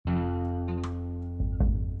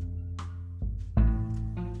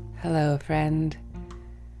Hello, friend.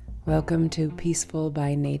 Welcome to Peaceful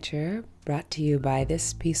by Nature, brought to you by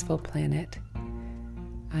This Peaceful Planet.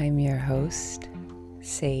 I'm your host,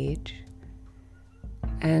 Sage,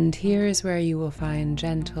 and here is where you will find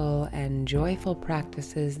gentle and joyful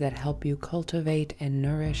practices that help you cultivate and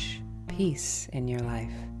nourish peace in your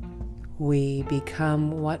life. We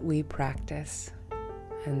become what we practice,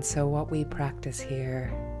 and so what we practice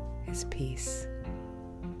here is peace.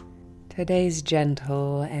 Today's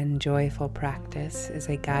gentle and joyful practice is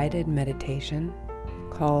a guided meditation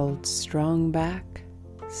called Strong Back,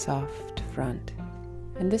 Soft Front.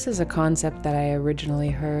 And this is a concept that I originally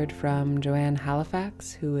heard from Joanne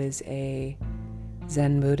Halifax, who is a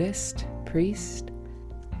Zen Buddhist priest.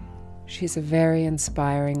 She's a very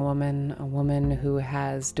inspiring woman, a woman who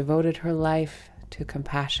has devoted her life to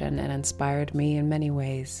compassion and inspired me in many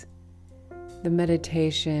ways. The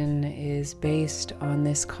meditation is based on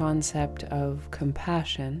this concept of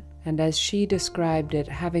compassion, and as she described it,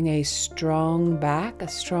 having a strong back, a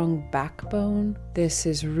strong backbone. This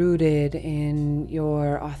is rooted in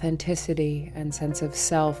your authenticity and sense of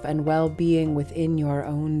self and well-being within your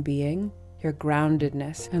own being, your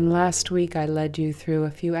groundedness. And last week I led you through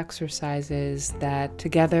a few exercises that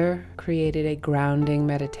together created a grounding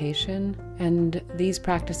meditation, and these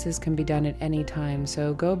practices can be done at any time.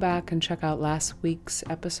 So go back and check out last week's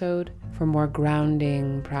episode for more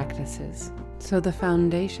grounding practices. So the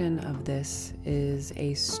foundation of this is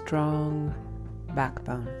a strong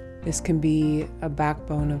backbone. This can be a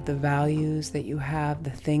backbone of the values that you have, the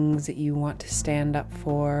things that you want to stand up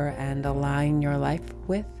for and align your life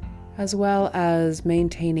with, as well as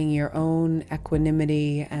maintaining your own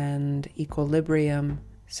equanimity and equilibrium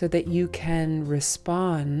so that you can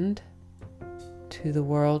respond to the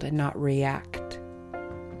world and not react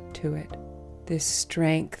to it. This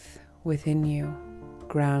strength within you,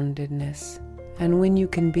 groundedness. And when you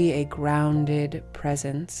can be a grounded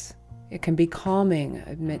presence, it can be calming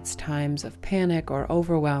amidst times of panic or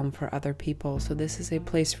overwhelm for other people. So this is a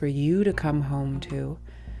place for you to come home to,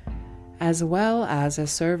 as well as a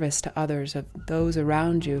service to others, of those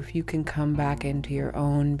around you, if you can come back into your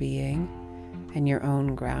own being and your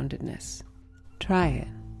own groundedness. Try it.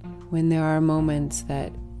 When there are moments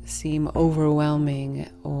that seem overwhelming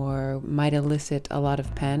or might elicit a lot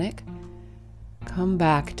of panic, come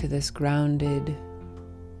back to this grounded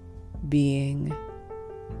being,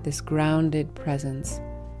 this grounded presence,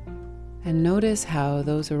 and notice how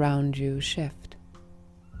those around you shift.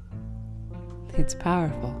 It's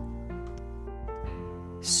powerful.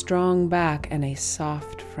 Strong back and a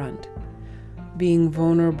soft front. Being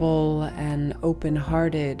vulnerable and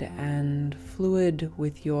open-hearted and fluid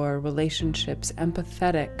with your relationships,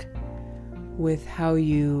 empathetic with how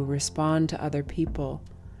you respond to other people.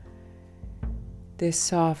 This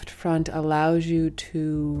soft front allows you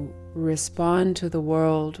to respond to the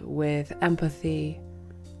world with empathy,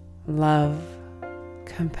 love,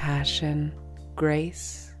 compassion,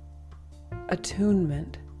 grace,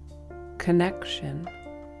 attunement, connection.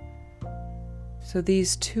 So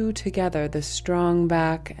these two together, the strong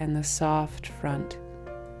back and the soft front,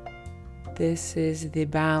 this is the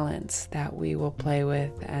balance that we will play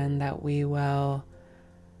with and that we will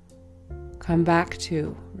come back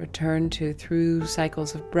to, return to through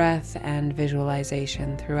cycles of breath and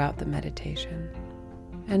visualization throughout the meditation.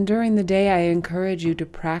 And during the day, I encourage you to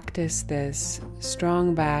practice this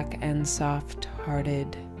strong back and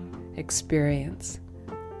soft-hearted experience.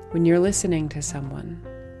 When you're listening to someone,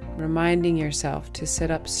 reminding yourself to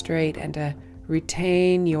sit up straight and to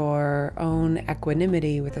retain your own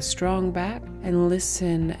equanimity with a strong back and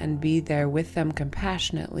listen and be there with them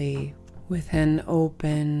compassionately with an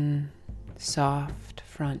open, soft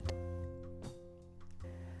front.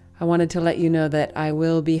 I wanted to let you know that I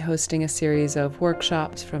will be hosting a series of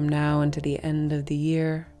workshops from now until the end of the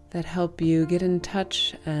year that help you get in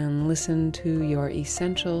touch and listen to your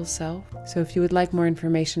essential self. So if you would like more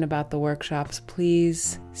information about the workshops,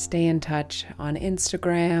 please stay in touch on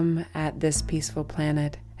Instagram at This Peaceful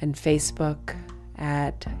Planet and Facebook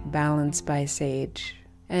at Balance by Sage.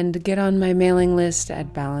 And get on my mailing list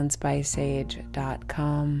at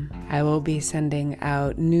balancebysage.com. I will be sending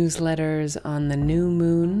out newsletters on the new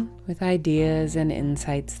moon with ideas and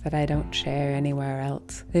insights that I don't share anywhere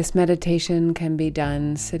else. This meditation can be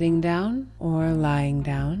done sitting down or lying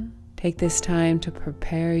down. Take this time to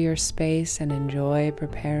prepare your space and enjoy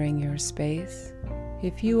preparing your space.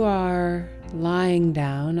 If you are lying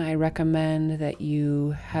down, I recommend that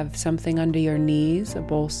you have something under your knees, a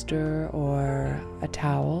bolster or a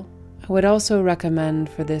towel. I would also recommend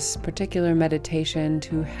for this particular meditation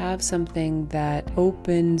to have something that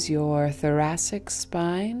opens your thoracic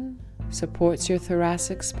spine supports your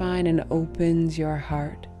thoracic spine and opens your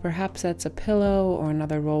heart. Perhaps that's a pillow or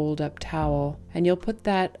another rolled up towel, and you'll put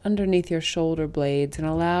that underneath your shoulder blades and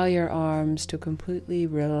allow your arms to completely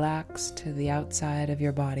relax to the outside of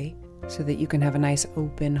your body so that you can have a nice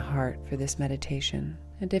open heart for this meditation.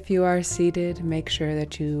 And if you are seated, make sure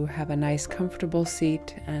that you have a nice comfortable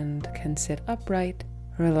seat and can sit upright,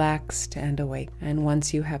 relaxed and awake. And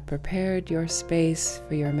once you have prepared your space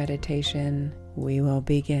for your meditation, we will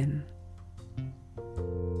begin.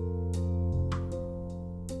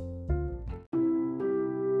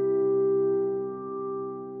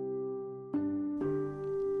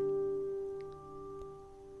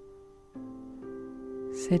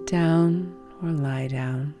 Sit down or lie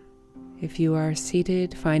down. If you are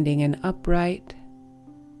seated, finding an upright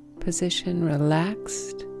position,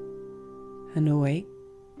 relaxed and awake.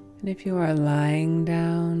 And if you are lying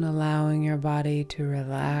down, allowing your body to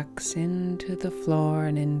relax into the floor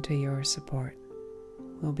and into your support.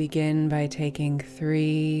 We'll begin by taking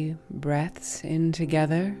 3 breaths in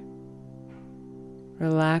together,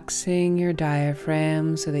 relaxing your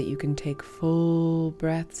diaphragm so that you can take full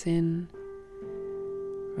breaths in,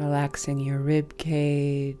 relaxing your rib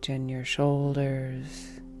cage and your shoulders.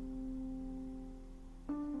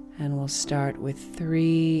 And we'll start with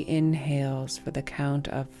 3 inhales for the count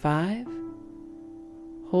of 5,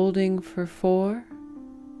 holding for 4,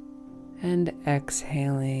 and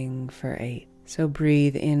exhaling for 8. So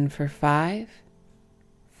breathe in for 5,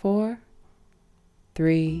 4,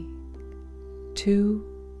 3, 2,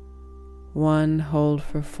 1. Hold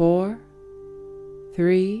for 4,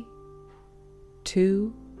 3,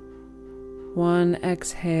 2, 1.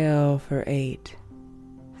 Exhale for 8,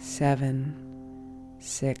 7,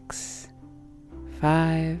 6,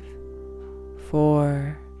 5,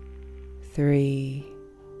 4, 3,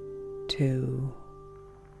 2,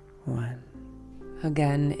 1.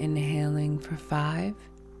 Again, inhaling for 5,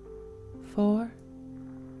 4,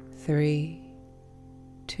 3,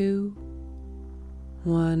 2,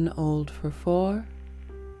 1. Hold for 4,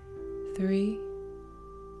 3,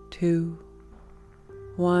 2,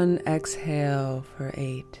 1. Exhale for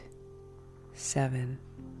 8, 7,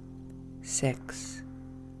 6,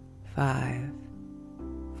 5,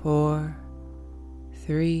 4,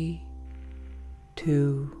 3,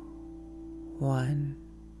 2, 1.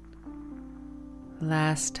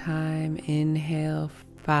 Last time, inhale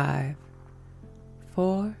 5,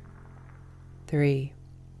 4, 3,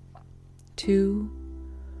 2,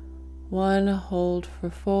 1. Hold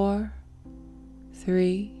for 4,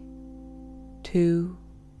 3, 2,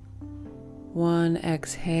 1.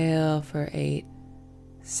 Exhale for 8,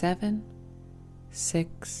 7,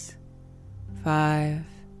 6, 5,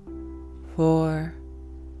 4,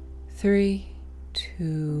 3,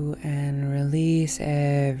 2, and release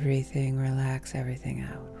everything. Relax everything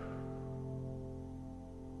out.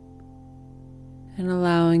 And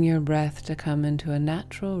allowing your breath to come into a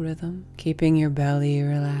natural rhythm, keeping your belly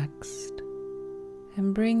relaxed.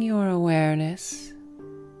 And bring your awareness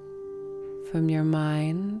from your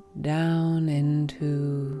mind down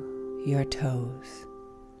into your toes.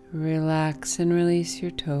 Relax and release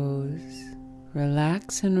your toes.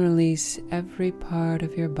 Relax and release every part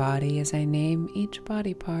of your body as I name each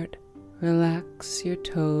body part. Relax your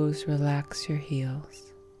toes, relax your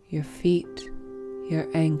heels, your feet, your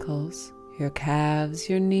ankles, your calves,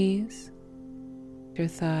 your knees, your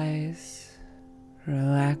thighs.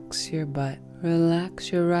 Relax your butt. Relax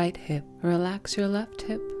your right hip. Relax your left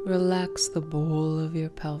hip. Relax the bowl of your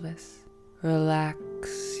pelvis. Relax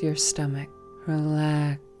your stomach.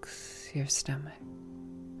 Relax your stomach.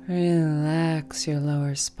 Relax your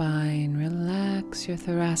lower spine. Relax your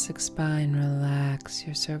thoracic spine. Relax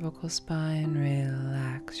your cervical spine.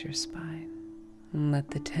 Relax your spine. And let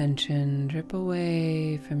the tension drip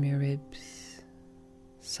away from your ribs.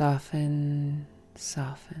 Soften,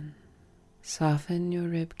 soften. Soften your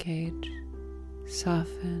rib cage.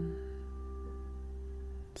 Soften,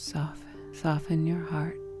 soften. Soften your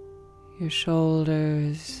heart, your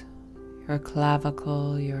shoulders, your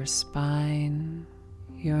clavicle, your spine,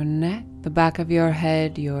 your neck, the back of your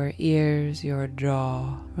head, your ears, your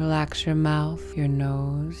jaw. Relax your mouth, your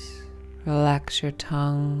nose. Relax your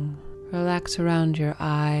tongue. Relax around your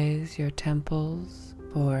eyes, your temples,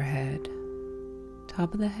 forehead,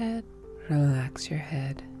 top of the head. Relax your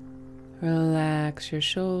head. Relax your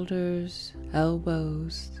shoulders,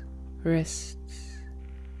 elbows, wrists,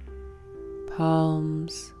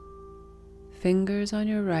 palms, fingers on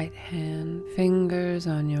your right hand, fingers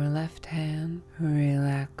on your left hand.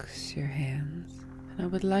 Relax your hands. And I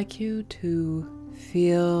would like you to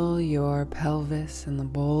feel your pelvis and the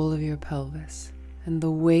bowl of your pelvis and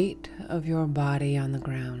the weight of your body on the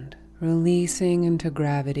ground. releasing into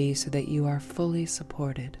gravity so that you are fully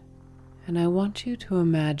supported. And I want you to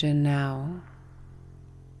imagine now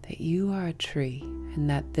that you are a tree and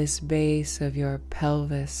that this base of your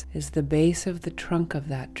pelvis is the base of the trunk of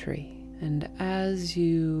that tree. And as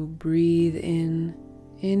you breathe in,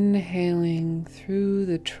 inhaling through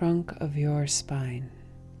the trunk of your spine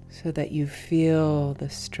so that you feel the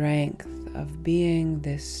strength of being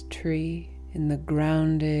this tree in the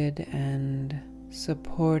grounded and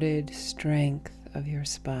supported strength of your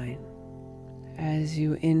spine. As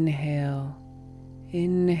you inhale,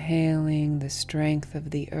 inhaling the strength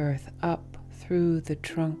of the earth up through the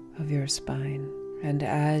trunk of your spine. And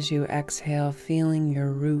as you exhale, feeling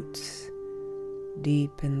your roots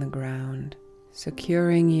deep in the ground,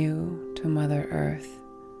 securing you to Mother Earth,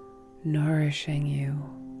 nourishing you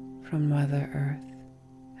from Mother Earth.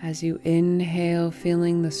 As you inhale,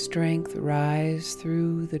 feeling the strength rise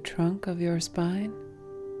through the trunk of your spine,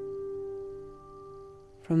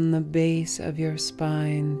 from the base of your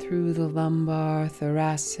spine, through the lumbar,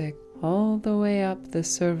 thoracic, all the way up the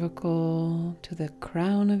cervical to the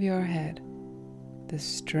crown of your head. The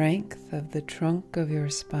strength of the trunk of your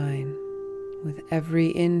spine. With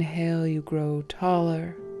every inhale, you grow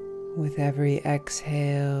taller. With every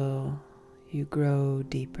exhale, you grow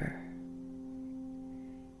deeper.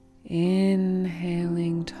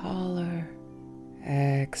 Inhaling taller,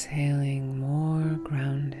 exhaling more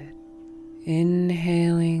grounded.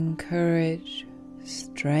 Inhaling courage,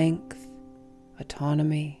 strength,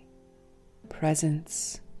 autonomy,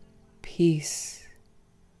 presence, peace,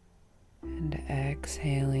 and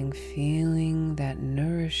exhaling, feeling that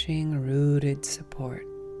nourishing, rooted support.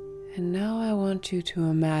 And now I want you to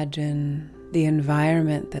imagine the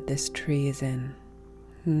environment that this tree is in.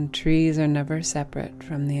 And trees are never separate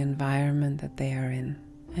from the environment that they are in.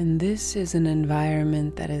 And this is an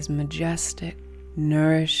environment that is majestic,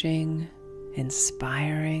 nourishing,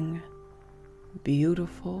 inspiring,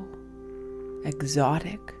 beautiful,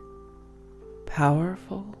 exotic,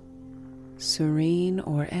 powerful, serene,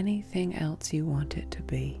 or anything else you want it to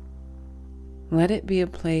be. Let it be a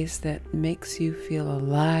place that makes you feel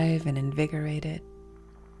alive and invigorated.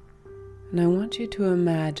 And I want you to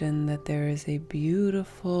imagine that there is a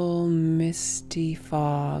beautiful misty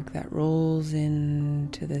fog that rolls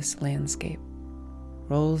into this landscape.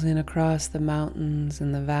 Rolls in across the mountains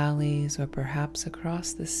and the valleys, or perhaps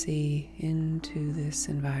across the sea into this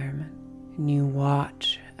environment. And you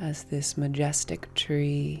watch as this majestic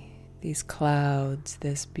tree, these clouds,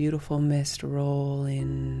 this beautiful mist roll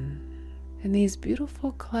in. And these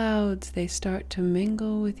beautiful clouds, they start to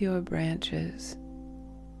mingle with your branches.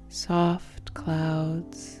 Soft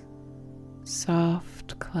clouds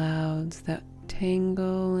that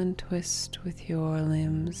tangle and twist with your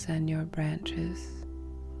limbs and your branches,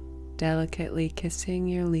 delicately kissing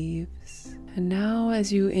your leaves. And now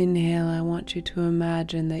as you inhale, I want you to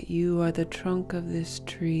imagine that you are the trunk of this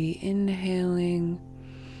tree, inhaling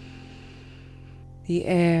the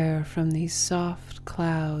air from these soft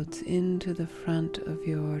clouds into the front of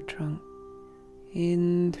your trunk,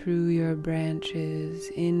 in through your branches,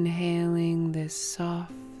 inhaling this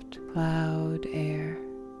soft cloud air.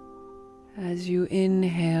 As you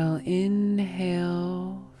inhale,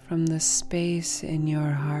 inhale from the space in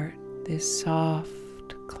your heart, this soft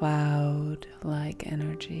cloud-like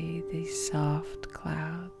energy, these soft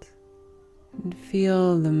clouds. And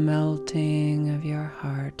feel the melting of your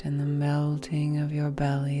heart and the melting of your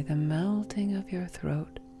belly, the melting of your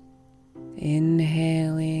throat.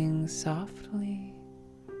 Inhaling softly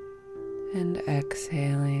and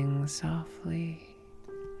exhaling softly.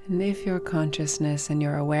 And if your consciousness and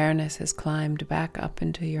your awareness has climbed back up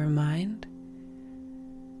into your mind,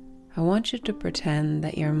 I want you to pretend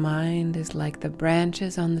that your mind is like the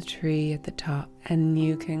branches on the tree at the top, and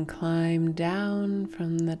you can climb down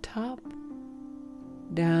from the top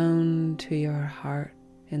down to your heart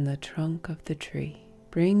in the trunk of the tree.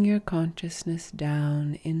 Bring your consciousness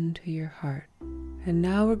down into your heart. And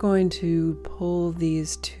now we're going to pull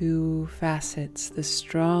these two facets, the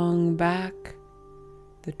strong back,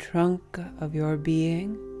 the trunk of your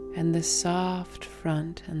being, and the soft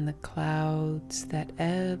front and the clouds that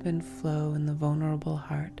ebb and flow in the vulnerable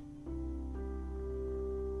heart.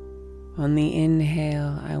 On the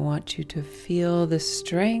inhale, I want you to feel the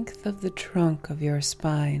strength of the trunk of your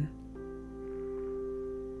spine.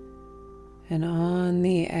 And on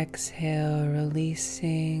the exhale,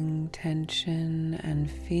 releasing tension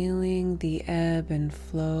and feeling the ebb and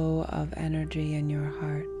flow of energy in your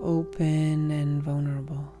heart, open and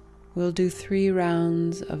vulnerable. We'll do 3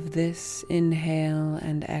 rounds of this inhale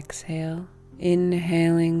and exhale.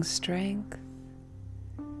 Inhaling strength,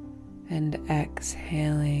 and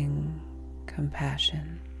exhaling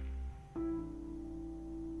compassion.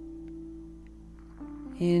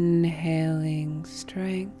 Inhaling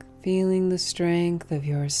strength, feeling the strength of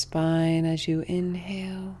your spine as you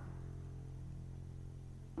inhale,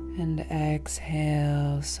 and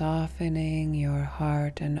exhale, softening your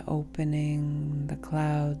heart and opening the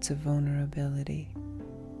clouds of vulnerability.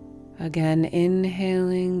 Again,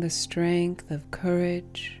 inhaling the strength of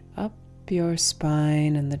courage up your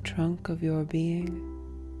spine and the trunk of your being.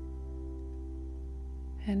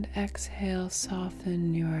 And exhale,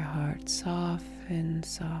 soften your heart, soften,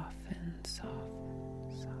 soften,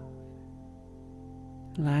 soften, soften.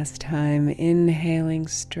 Last time, inhaling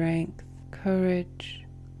strength, courage,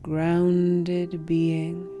 grounded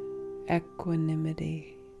being,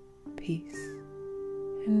 equanimity, peace.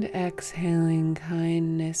 And exhaling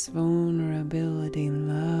kindness, vulnerability,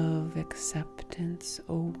 love, acceptance,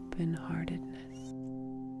 open-heartedness.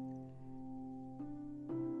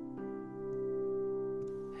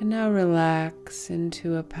 And now relax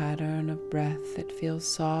into a pattern of breath that feels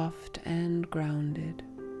soft and grounded.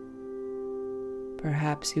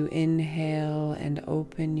 Perhaps you inhale and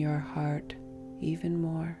open your heart even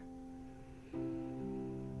more.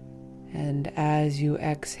 And as you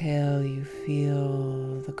exhale, you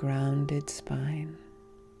feel the grounded spine.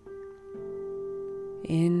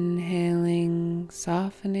 Inhaling,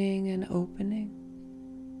 softening and opening.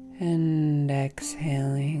 And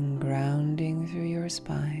exhaling, grounding through your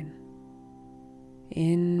spine.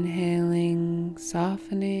 Inhaling,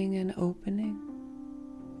 softening and opening.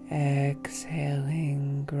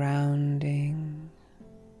 Exhaling, grounding,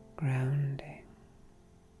 grounding.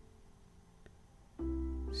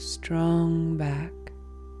 Strong back,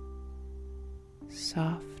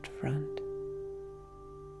 soft front.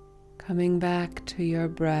 Coming back to your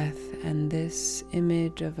breath and this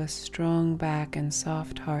image of a strong back and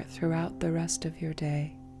soft heart throughout the rest of your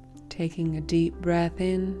day. Taking a deep breath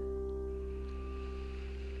in.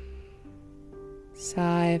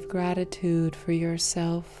 Sigh of gratitude for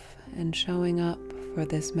yourself and showing up for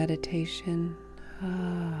this meditation.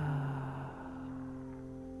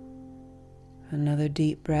 Another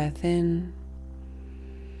deep breath in.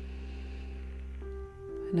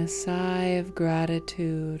 And a sigh of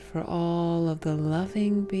gratitude for all of the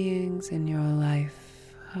loving beings in your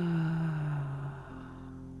life. And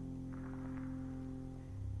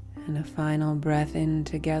a final breath in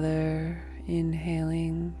together,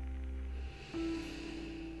 inhaling.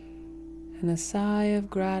 And a sigh of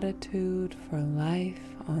gratitude for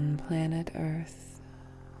life on planet Earth.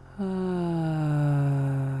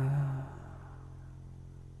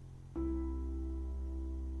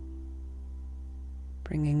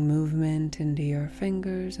 Bringing movement into your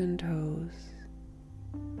fingers and toes,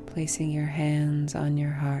 placing your hands on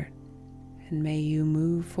your heart, and may you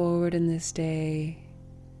move forward in this day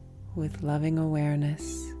with loving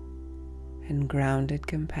awareness and grounded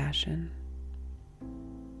compassion.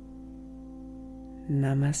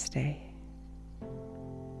 Namaste.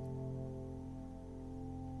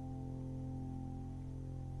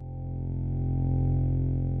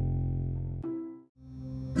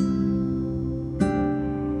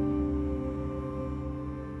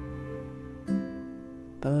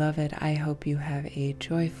 Beloved, I hope you have a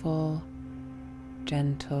joyful,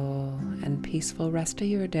 gentle, and peaceful rest of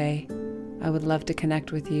your day. I would love to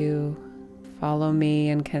connect with you. Follow me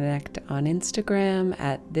and connect on Instagram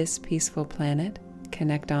at This Peaceful Planet.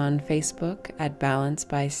 Connect on Facebook at Balance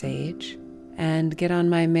by Sage. And get on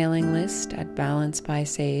my mailing list at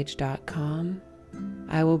balancebysage.com.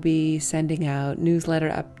 I will be sending out newsletter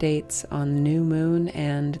updates on the new moon,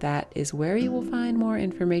 and that is where you will find more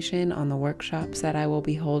information on the workshops that I will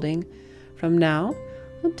be holding from now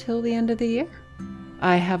until the end of the year.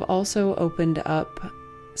 I have also opened up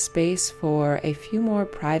space for a few more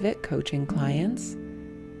private coaching clients,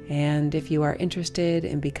 and if you are interested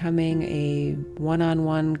in becoming a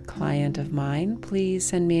one-on-one client of mine, please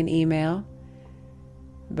send me an email,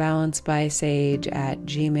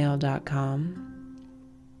 balancebysage@gmail.com.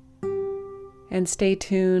 And stay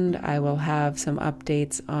tuned, I will have some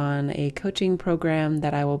updates on a coaching program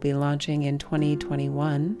that I will be launching in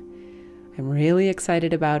 2021. I'm really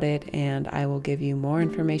excited about it, and I will give you more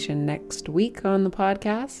information next week on the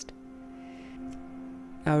podcast.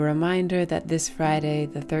 A reminder that this Friday,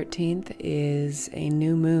 the 13th, is a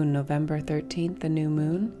new moon, November 13th, the new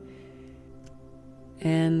moon.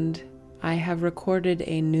 And I have recorded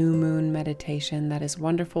a new moon meditation that is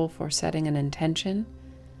wonderful for setting an intention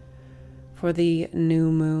for the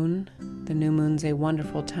new moon. The new moon's a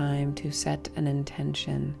wonderful time to set an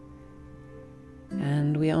intention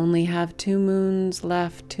And we only have 2 moons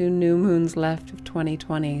left, 2 new moons left of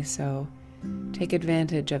 2020, so take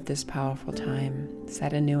advantage of this powerful time.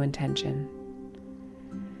 Set a new intention.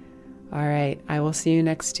 All right, I will see you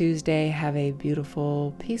next Tuesday. Have a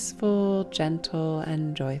beautiful, peaceful, gentle,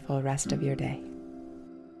 and joyful rest of your day.